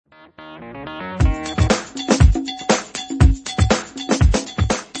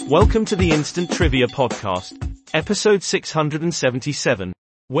Welcome to the Instant Trivia Podcast, episode 677,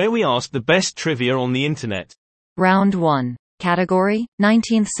 where we ask the best trivia on the internet. Round 1. Category: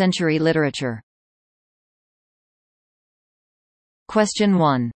 19th century literature. Question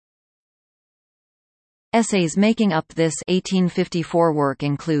 1. Essays making up this 1854 work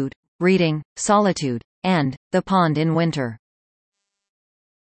include Reading, Solitude, and The Pond in Winter.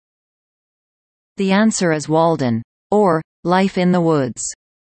 The answer is Walden, or Life in the Woods.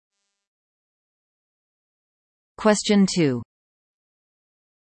 Question 2.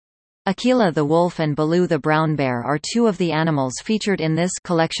 Akela the wolf and Baloo the brown bear are two of the animals featured in this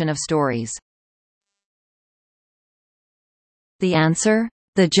collection of stories. The answer?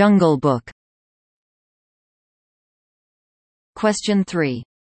 The Jungle Book. Question 3.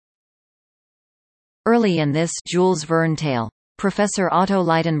 Early in this Jules Verne tale, Professor Otto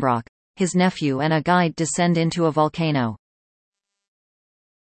Lidenbrock, his nephew and a guide descend into a volcano.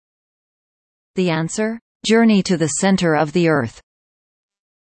 The answer? Journey to the Center of the Earth.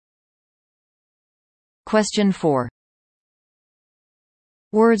 Question 4.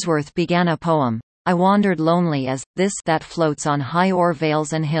 Wordsworth began a poem, I wandered lonely as this that floats on high o'er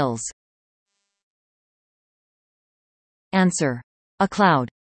vales and hills. Answer: a cloud.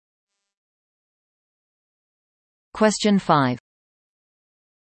 Question 5.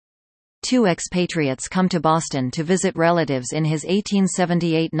 Two expatriates come to Boston to visit relatives in his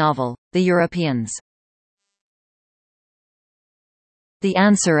 1878 novel, The Europeans. The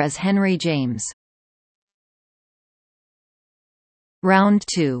answer is Henry James. Round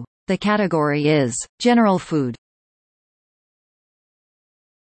 2. The category is General Food.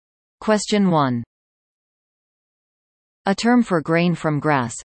 Question 1. A term for grain from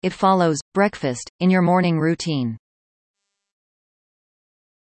grass. It follows breakfast in your morning routine.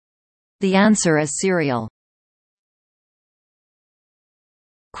 The answer is cereal.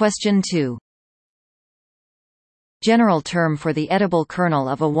 Question 2. General term for the edible kernel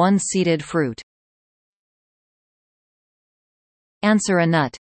of a one-seeded fruit. Answer: a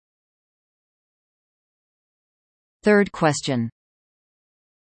nut. Third question.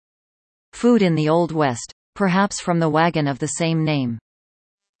 Food in the Old West, perhaps from the wagon of the same name.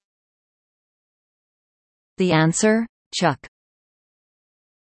 The answer? Chuck.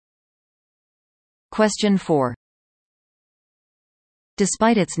 Question 4.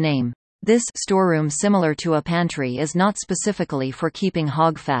 Despite its name, this storeroom similar to a pantry is not specifically for keeping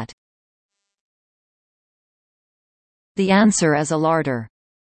hog fat. The answer is a larder.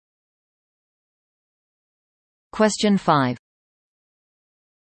 Question 5.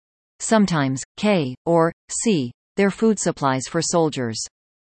 Sometimes, K, or, C, their food supplies for soldiers.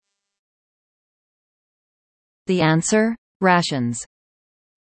 The answer? Rations.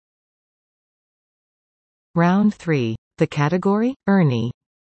 Round 3. The category? Ernie.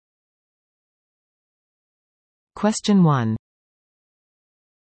 Question 1.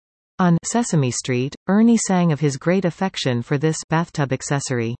 On Sesame Street, Ernie sang of his great affection for this bathtub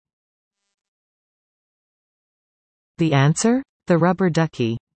accessory. The answer? The rubber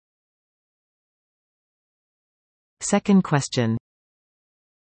ducky. Second question.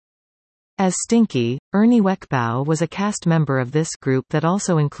 As Stinky, Ernie Weckbow was a cast member of this group that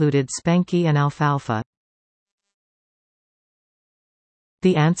also included Spanky and Alfalfa.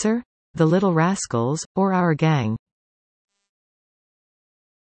 The answer? The Little Rascals, or Our Gang.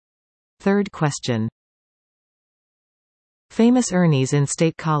 Third question. Famous Ernie's in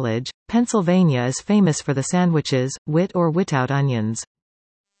State College, Pennsylvania is famous for the sandwiches, wit or without onions.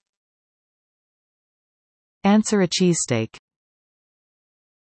 Answer: a cheesesteak.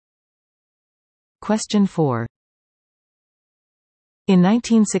 Question 4. In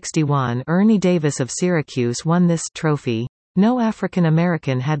 1961, Ernie Davis of Syracuse won this trophy. No African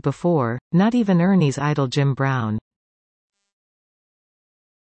American had before, not even Ernie's idol Jim Brown.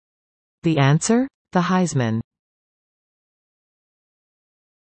 The answer? The Heisman.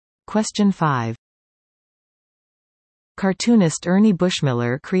 Question 5. Cartoonist Ernie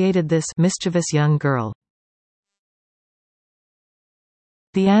Bushmiller created this mischievous young girl.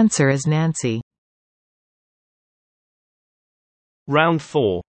 The answer is Nancy. Round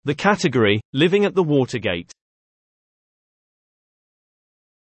 4. The category: Living at the Watergate.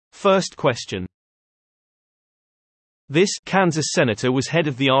 First question. This Kansas senator was head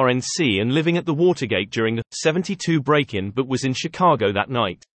of the RNC and living at the Watergate during the '72 break-in, but was in Chicago that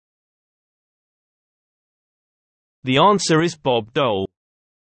night. The answer is Bob Dole.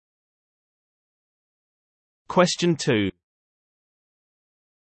 Question 2.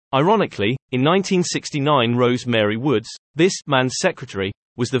 Ironically, in 1969 Rose Mary Woods, this man's secretary,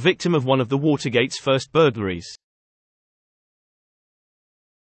 was the victim of one of the Watergate's first burglaries?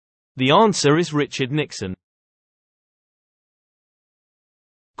 The answer is Richard Nixon.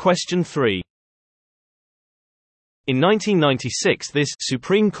 Question 3. In 1996, this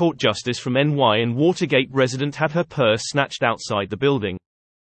Supreme Court justice from NY and Watergate resident had her purse snatched outside the building.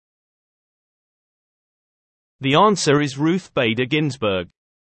 The answer is Ruth Bader Ginsburg.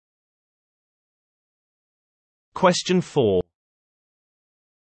 Question 4.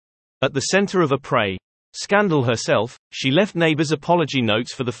 At the center of a prey scandal herself, she left neighbors apology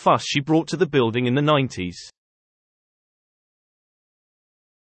notes for the fuss she brought to the building in the 90s.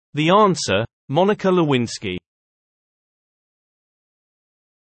 The answer, Monica Lewinsky.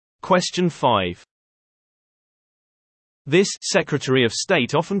 Question 5. This Secretary of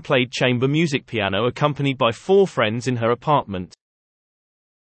State often played chamber music piano accompanied by 4 friends in her apartment.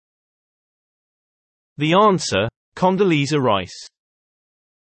 The answer, Condoleezza Rice.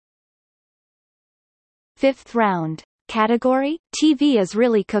 5th round. Category: TV is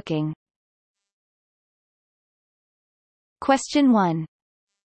really cooking. Question 1.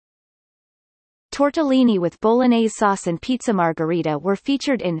 Tortellini with bolognese sauce and pizza margherita were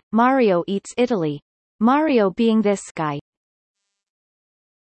featured in Mario Eats Italy, Mario being this guy.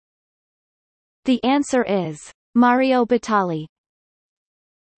 The answer is Mario Batali.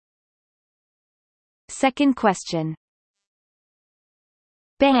 Second question.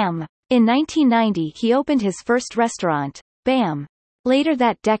 Bam! In 1990 he opened his first restaurant, Bam! Later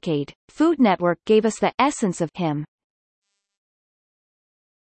that decade, Food Network gave us the essence of him.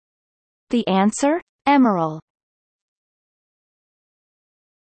 The answer? Emeril.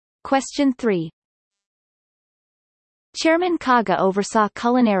 Question 3. Chairman Kaga oversaw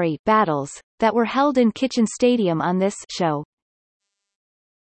culinary battles that were held in Kitchen Stadium on this show.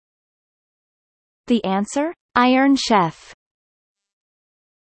 The answer? Iron Chef.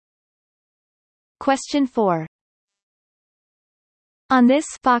 Question 4. On this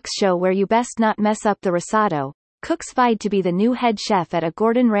Fox show Where You Best Not Mess Up the Risotto, cooks vied to be the new head chef at a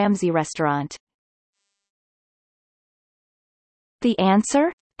Gordon Ramsay restaurant. The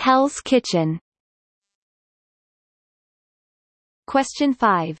answer? Hell's Kitchen. Question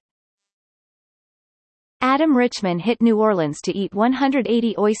 5. Adam Richman hit New Orleans to eat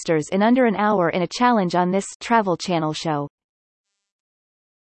 180 oysters in under an hour in a challenge on this Travel Channel show.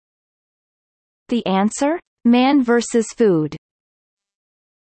 The answer? Man vs. Food.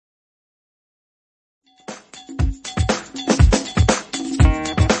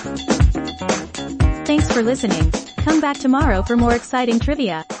 Thanks for listening. Come back tomorrow for more exciting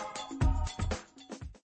trivia.